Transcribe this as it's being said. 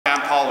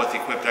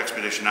with Equipped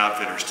Expedition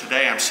Outfitters.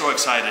 Today I'm so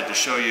excited to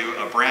show you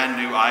a brand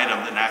new item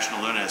that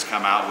National Luna has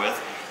come out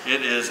with.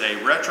 It is a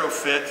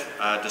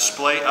retrofit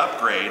display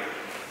upgrade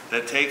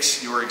that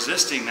takes your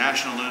existing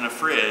National Luna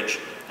fridge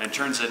and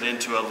turns it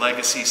into a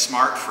legacy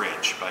smart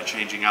fridge. By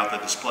changing out the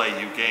display,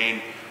 you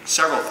gain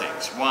several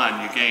things.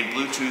 One, you gain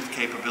Bluetooth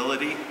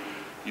capability.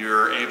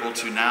 You're able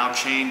to now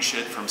change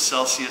it from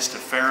Celsius to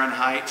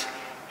Fahrenheit,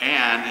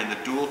 and in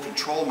the dual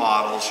control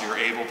models, you're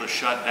able to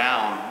shut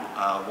down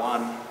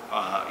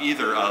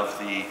either of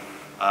the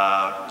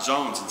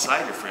zones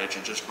inside your fridge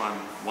and just run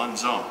one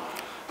zone.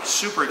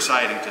 Super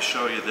exciting to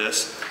show you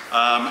this.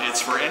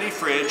 It's for any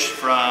fridge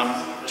from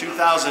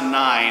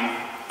 2009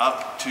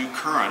 up to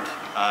current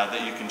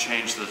that you can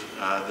change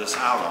this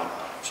out on.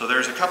 So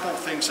there's a couple of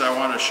things that I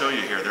want to show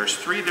you here. There's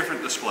 3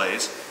 different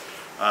displays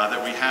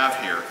that we have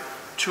here.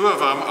 2 of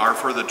them are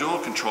for the dual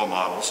control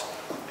models,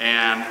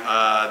 and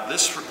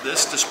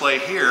this display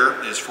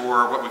here is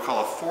for what we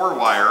call a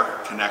 4-wire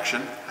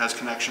connection. It has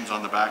connections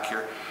on the back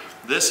here.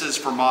 This is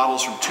for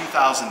models from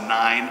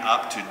 2009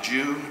 up to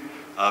June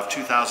of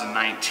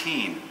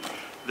 2019.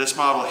 This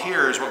model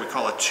here is what we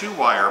call a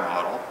 2-wire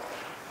model,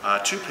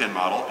 2-pin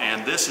model,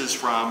 and this is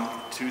from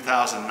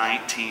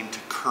 2019 to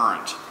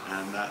current,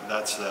 and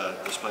that's the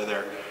display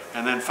there.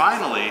 And then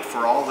finally, for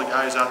all the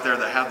guys out there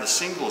that have the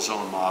single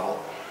zone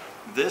model,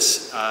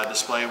 this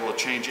display will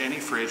change any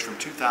fridge from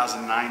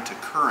 2009 to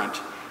current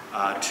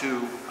to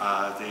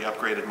the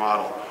upgraded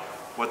model.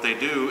 What they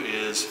do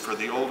is, for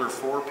the older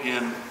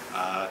 4-pin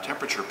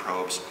temperature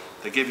probes,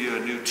 they give you a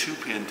new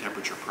 2-pin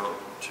temperature probe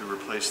to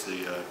replace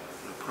the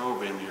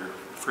probe in your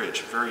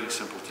fridge. Very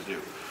simple to do.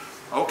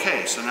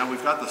 Okay, so now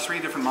we've got the 3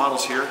 different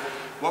models here.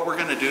 What we're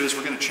going to do is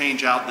we're going to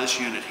change out this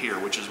unit here,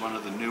 which is one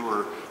of the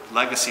newer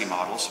legacy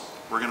models.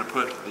 We're going to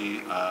put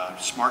the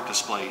smart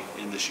display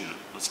in this unit.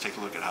 Let's take a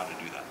look at how to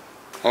do that.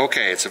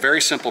 Okay, it's a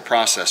very simple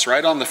process.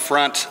 Right on the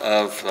front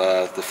of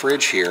the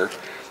fridge here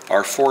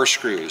are 4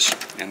 screws,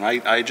 and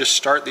I just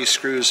start these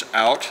screws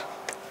out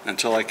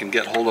until I can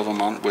get hold of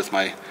them with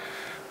my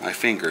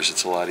fingers.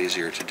 It's a lot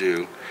easier to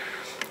do.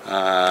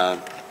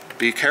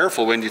 Be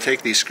careful when you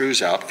take these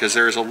screws out, because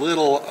there's a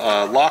little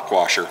lock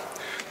washer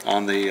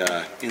on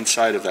the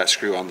inside of that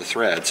screw on the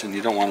threads, and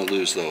you don't want to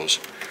lose those.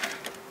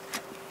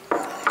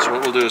 So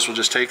what we'll do is we'll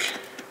just take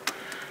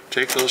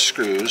those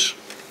screws.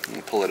 I'm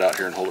going to pull it out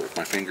here and hold it with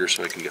my fingers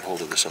so I can get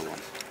hold of this other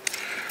one.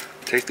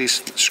 Take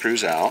these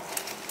screws out,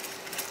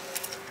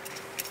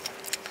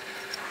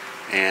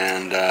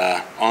 and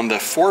on the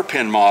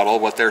 4-pin model,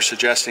 what they're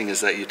suggesting is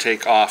that you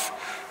take off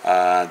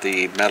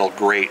the metal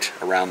grate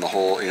around the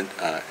whole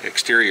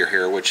exterior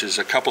here, which is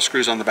a couple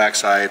screws on the back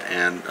side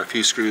and a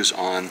few screws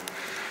on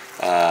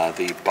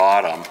the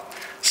bottom.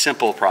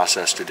 Simple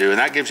process to do, and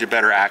that gives you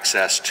better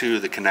access to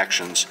the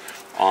connections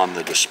on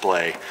the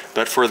display.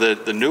 But for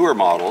the newer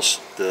models,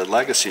 the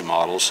legacy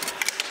models,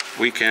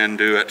 we can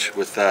do it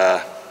with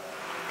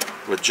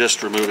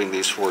just removing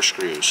these 4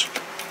 screws.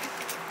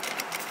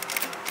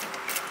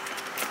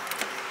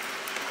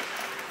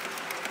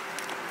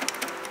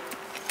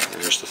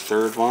 There's the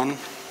 3rd one,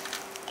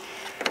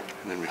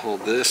 and then we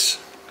hold this.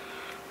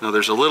 Now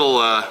there's a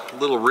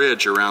little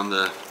ridge around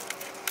the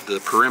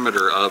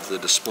perimeter of the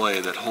display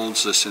that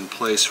holds this in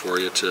place for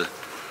you to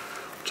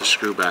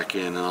screw back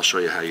in, and I'll show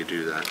you how you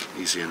do that.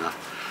 Easy enough.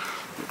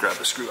 Let me grab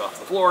the screw off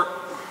the floor.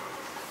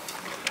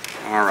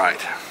 All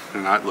right,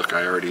 and look,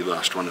 I already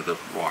lost one of the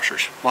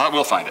washers. Well,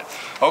 we'll find it.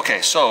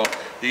 Okay, so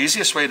the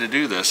easiest way to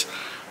do this,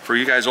 for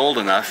you guys old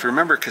enough,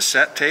 remember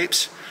cassette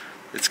tapes?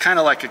 It's kind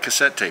of like a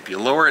cassette tape. You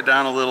lower it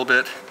down a little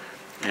bit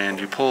and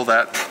you pull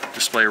that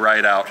display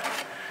right out,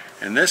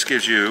 and this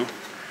gives you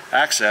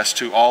access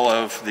to all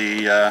of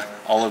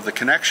the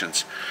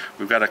connections.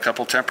 We've got a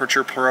couple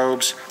temperature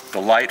probes, the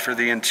light for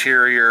the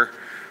interior.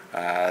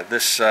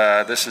 This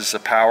is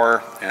the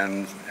power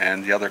and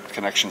the other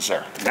connections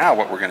there. Now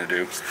what we're going to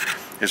do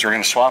is we're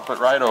going to swap it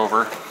right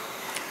over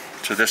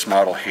to this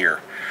model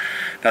here.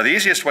 Now the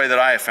easiest way that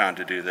I have found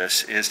to do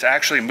this is to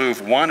actually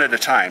move one at a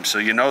time, so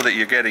you know that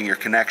you're getting your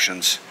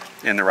connections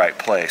in the right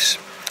place.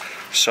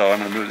 So I'm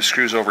going to move the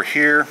screws over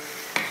here.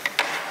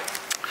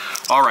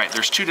 All right,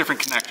 there's 2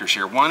 different connectors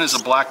here. One is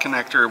a black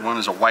connector, one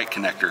is a white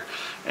connector,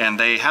 and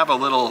they have a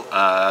little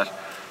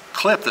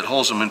clip that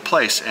holds them in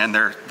place, and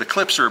the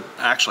clips are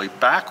actually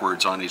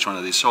backwards on each one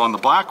of these. So on the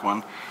black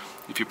one,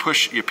 if you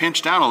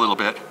pinch down a little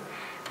bit,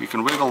 you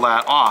can wiggle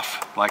that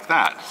off like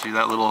that. See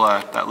that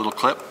little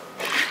clip?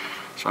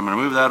 So I'm going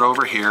to move that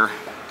over here,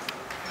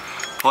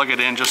 plug it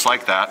in just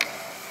like that.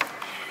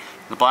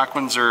 The black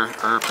ones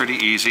are pretty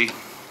easy.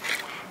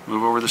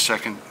 Move over the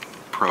 2nd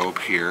probe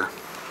here,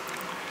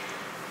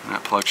 and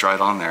that plugs right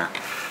on there.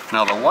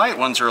 Now the white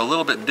ones are a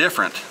little bit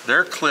different.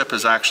 Their clip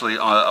is actually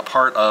a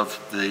part of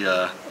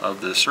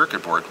the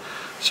circuit board.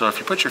 So if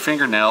you put your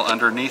fingernail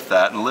underneath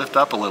that and lift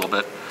up a little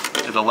bit,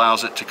 it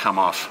allows it to come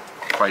off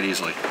quite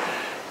easily.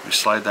 You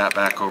slide that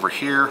back over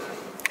here,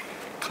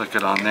 click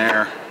it on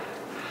there,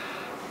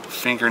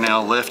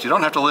 fingernail lift. You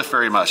don't have to lift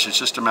very much, it's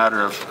just a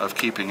matter of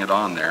keeping it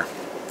on there.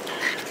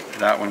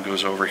 That one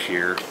goes over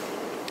here.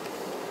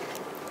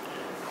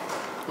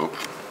 Oop,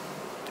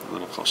 a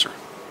little closer.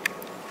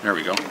 There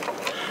we go.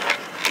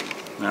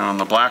 Now on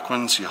the black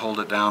ones, you hold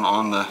it down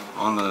on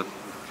the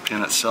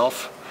pin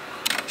itself.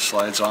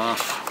 Slides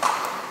off.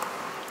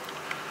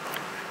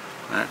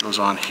 That goes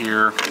on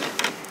here.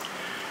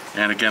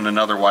 And again,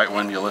 another white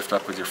one you lift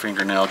up with your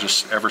fingernail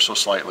just ever so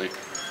slightly.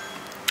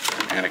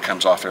 And it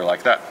comes off there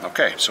like that.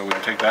 Okay, so we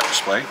can take that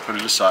display, put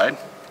it aside.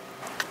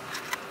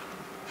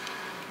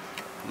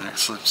 And that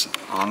slips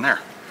on there.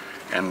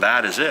 And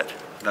that is it.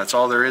 That's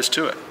all there is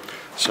to it.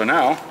 So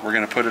now we're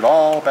going to put it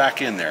all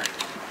back in there.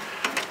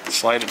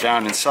 Slide it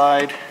down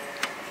inside.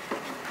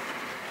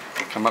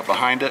 Come up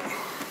behind it.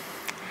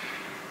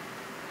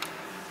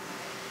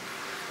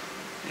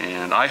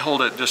 And I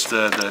hold it just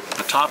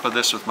the top of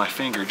this with my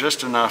finger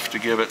just enough to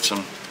give it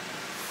some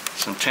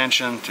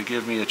tension to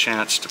give me a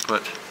chance to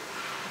put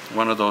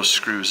one of those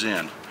screws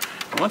in.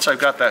 And once I've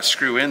got that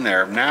screw in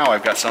there, now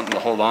I've got something to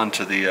hold on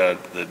to the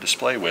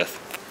display with.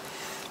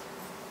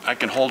 I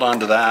can hold on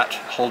to that,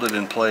 hold it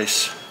in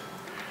place,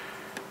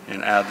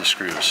 and add the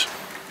screws.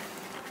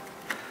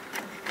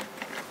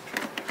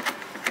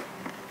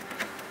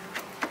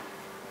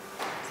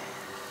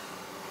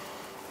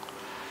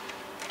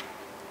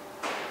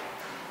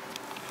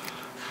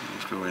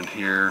 Let's go in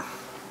here,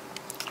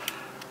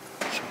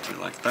 something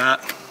like that.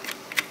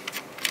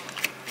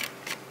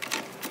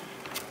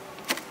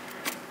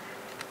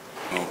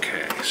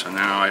 Okay, so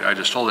now I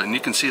just hold it, and you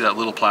can see that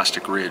little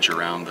plastic ridge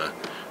around the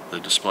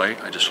display.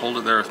 I just hold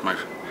it there with my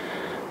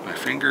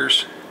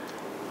fingers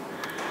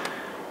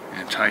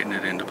and tighten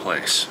it into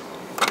place.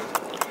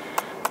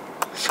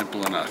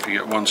 Simple enough. You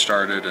get one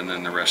started and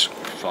then the rest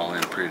fall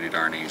in pretty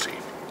darn easy.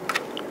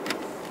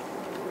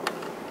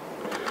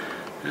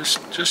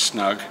 Just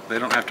snug. They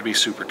don't have to be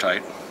super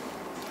tight.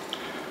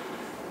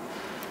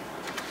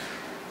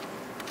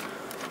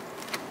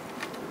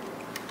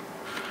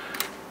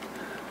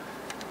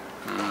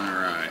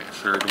 Alright,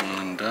 third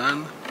one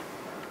done.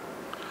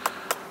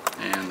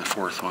 And the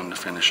fourth one to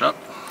finish up.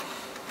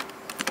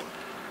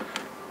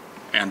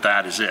 And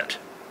that is it.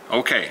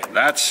 Okay,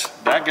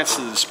 that gets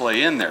the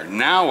display in there.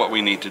 Now what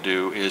we need to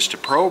do is to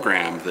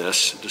program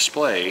this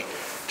display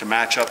to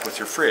match up with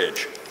your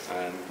fridge.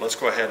 And let's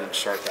go ahead and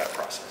start that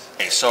process.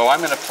 Okay, so I'm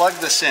going to plug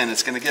this in.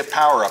 It's going to give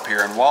power up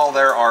here. And while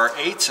there are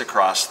 8s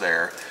across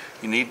there,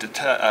 you need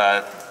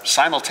to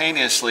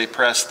simultaneously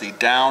press the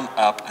down,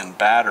 up, and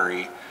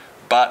battery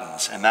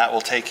buttons. And that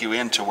will take you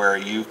into where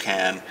you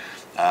can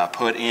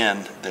put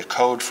in the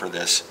code for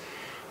this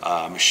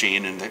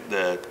machine, and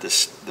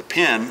the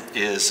pin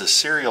is a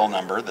serial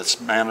number that's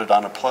mounted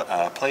on a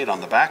plate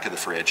on the back of the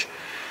fridge.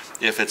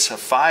 If it's a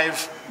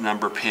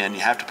 5-number pin,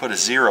 you have to put a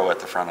 0 at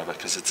the front of it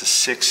because it's a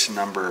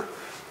 6-number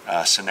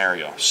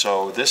scenario.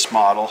 So this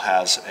model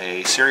has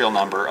a serial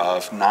number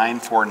of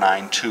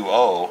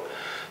 94920,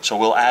 so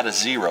we'll add a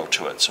 0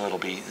 to it, so it'll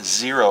be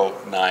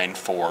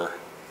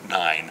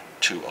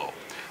 094920.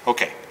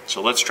 Okay,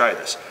 so let's try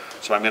this.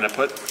 So I'm going to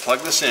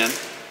plug this in,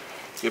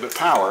 give it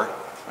power,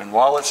 and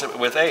while it's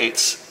with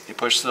 8s, you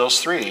push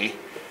those 3.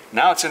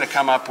 Now it's going to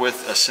come up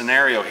with a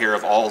scenario here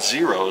of all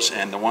 0s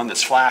and the one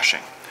that's flashing.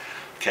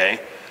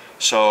 Okay,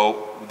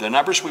 so the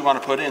numbers we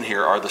want to put in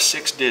here are the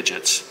 6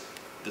 digits,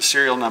 the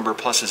serial number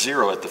plus a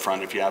 0 at the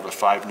front if you have a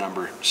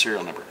 5-number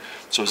serial number.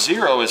 So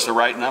 0 is the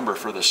right number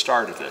for the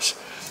start of this.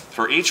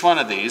 For each one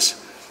of these,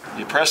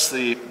 you press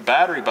the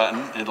battery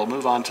button, it'll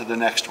move on to the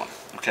next one.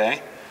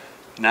 Okay,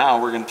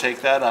 now we're going to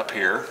take that up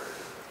here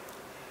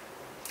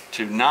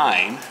to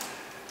 9.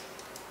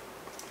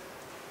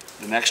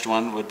 The next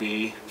one would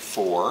be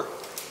 4.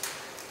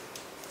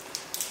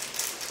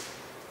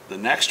 The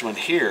next one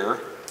here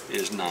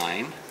is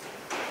 9.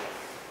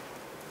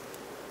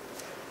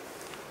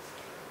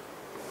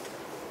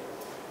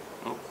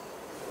 Oh.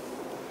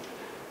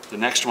 The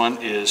next one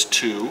is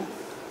 2.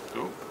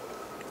 Oh.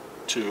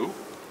 2.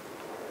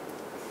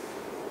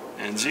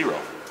 And 0.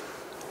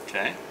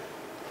 Okay.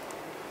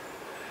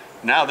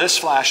 Now this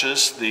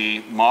flashes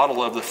the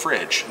model of the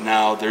fridge.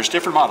 Now there's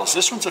different models.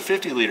 This one's a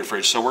 50-liter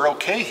fridge, so we're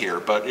okay here,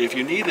 but if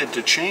you needed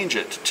to change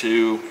it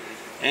to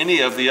any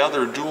of the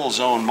other dual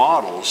zone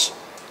models,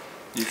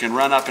 you can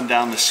run up and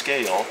down the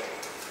scale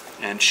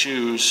and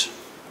choose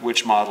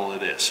which model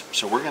it is.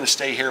 So we're going to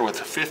stay here with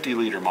the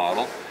 50-liter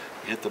model.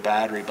 Hit the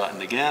battery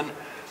button again.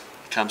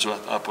 It comes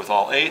up with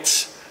all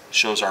 8s,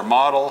 shows our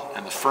model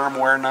and the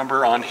firmware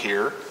number on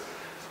here,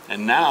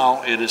 and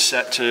now it is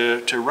set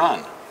to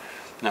run.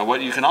 Now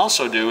what you can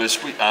also do is,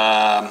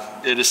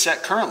 it is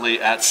set currently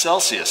at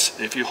Celsius.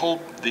 If you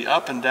hold the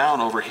up and down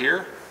over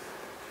here,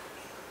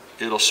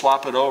 it'll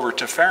swap it over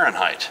to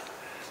Fahrenheit.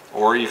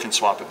 Or you can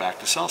swap it back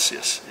to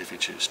Celsius if you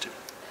choose to.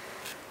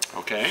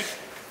 Okay?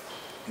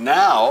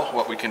 Now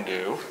what we can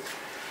do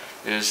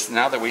is,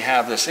 now that we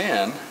have this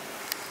in,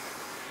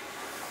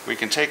 we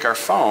can take our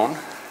phone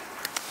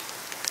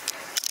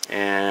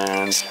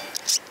and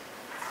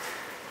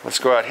let's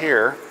go out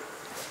here.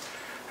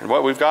 And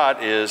what we've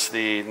got is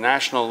the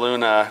National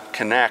Luna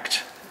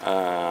Connect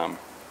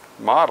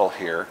model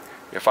here.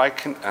 If I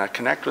can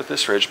connect with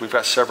this fridge, we've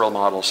got several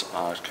models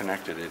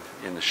connected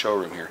in the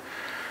showroom here.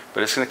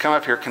 But it's going to come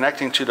up here,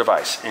 connecting to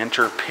device.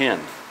 Enter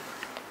pin.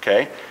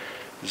 Okay?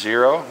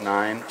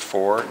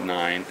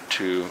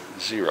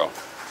 094920.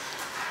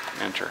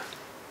 Enter.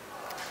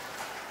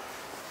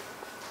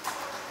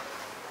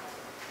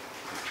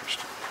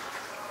 Interesting.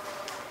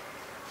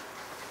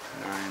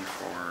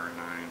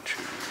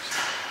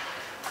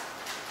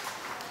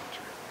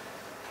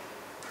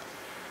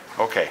 94920.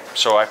 Okay,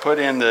 so I put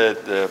in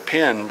the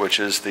pin, which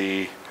is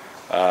the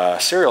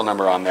serial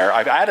number on there.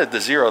 I've added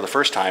the 0 the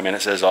first time, and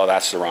it says, oh,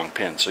 that's the wrong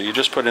pin. So you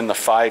just put in the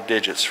 5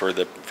 digits for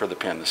the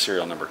pin, the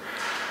serial number.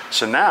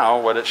 So now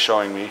what it's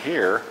showing me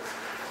here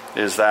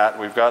is that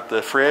we've got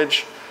the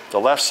fridge. The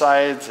left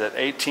side's at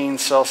 18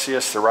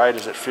 Celsius, the right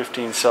is at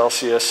 15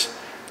 Celsius,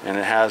 and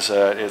it has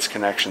its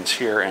connections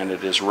here, and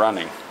it is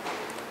running.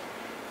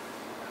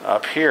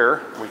 Up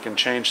here, we can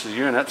change the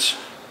units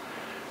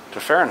to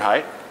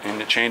Fahrenheit,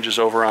 and it changes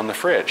over on the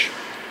fridge.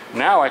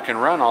 Now I can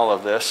run all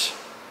of this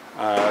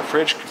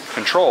fridge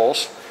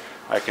controls.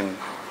 I can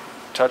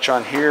touch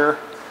on here,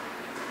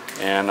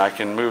 and I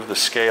can move the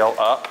scale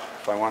up.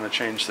 If I want to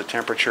change the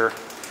temperature,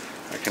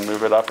 I can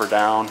move it up or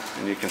down,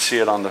 and you can see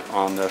it on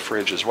the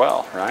fridge as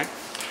well, right?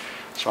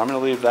 So I'm going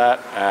to leave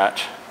that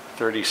at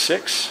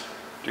 36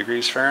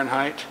 degrees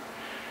Fahrenheit.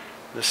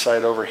 This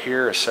side over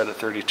here is set at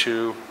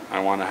 32. I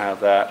want to have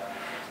that.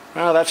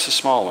 Well, that's the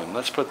small one.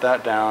 Let's put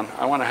that down.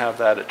 I want to have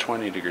that at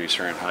 20 degrees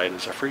Fahrenheit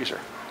as a freezer.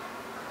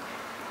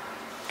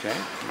 Okay,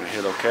 I'm going to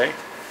hit OK.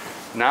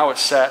 Now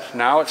it's set.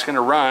 Now it's going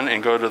to run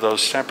and go to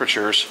those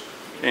temperatures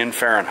in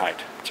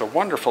Fahrenheit. It's a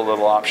wonderful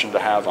little option to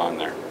have on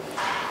there.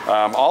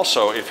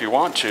 Also, if you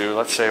want to,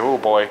 let's say, oh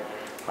boy,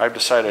 I've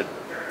decided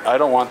I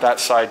don't want that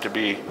side to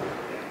be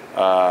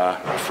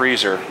a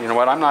freezer. You know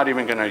what? I'm not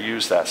even going to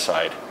use that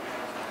side.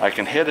 I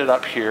can hit it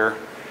up here,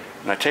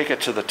 and I take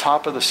it to the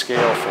top of the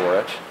scale for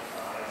it.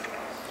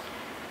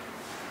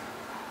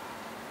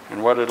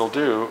 And what it'll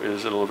do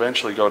is it'll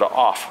eventually go to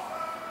off.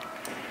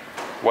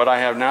 What I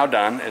have now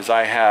done is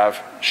I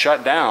have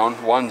shut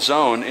down one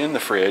zone in the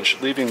fridge,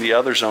 leaving the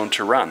other zone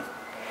to run,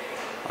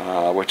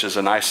 which is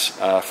a nice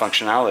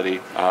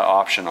functionality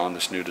option on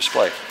this new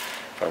display.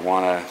 If I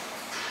want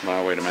to,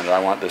 well, wait a minute,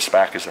 I want this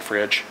back as a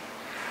fridge.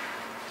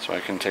 So I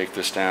can take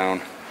this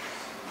down,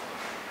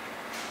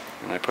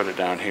 and I put it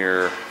down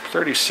here.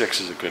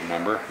 36 is a good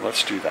number.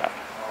 Let's do that.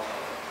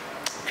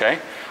 Okay,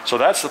 so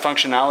that's the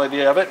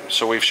functionality of it.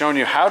 So we've shown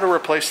you how to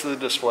replace the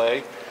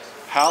display,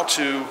 how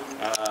to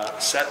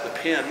set the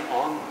pin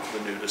on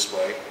the new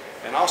display,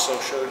 and also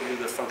showed you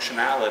the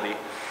functionality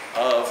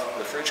of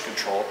the fridge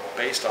control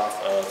based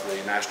off of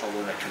the National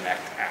Luna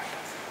Connect app.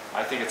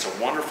 I think it's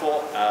a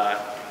wonderful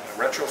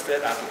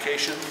retrofit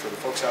application for the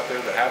folks out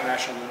there that have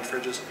National Luna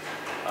fridges.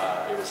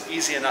 It was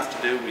easy enough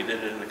to do. We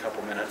did it in a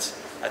couple minutes.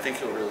 I think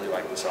you'll really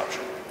like this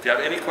option. If you have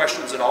any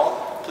questions at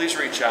all, please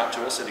reach out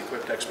to us at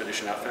Equipped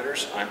Expedition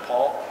Outfitters. I'm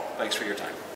Paul. Thanks for your time.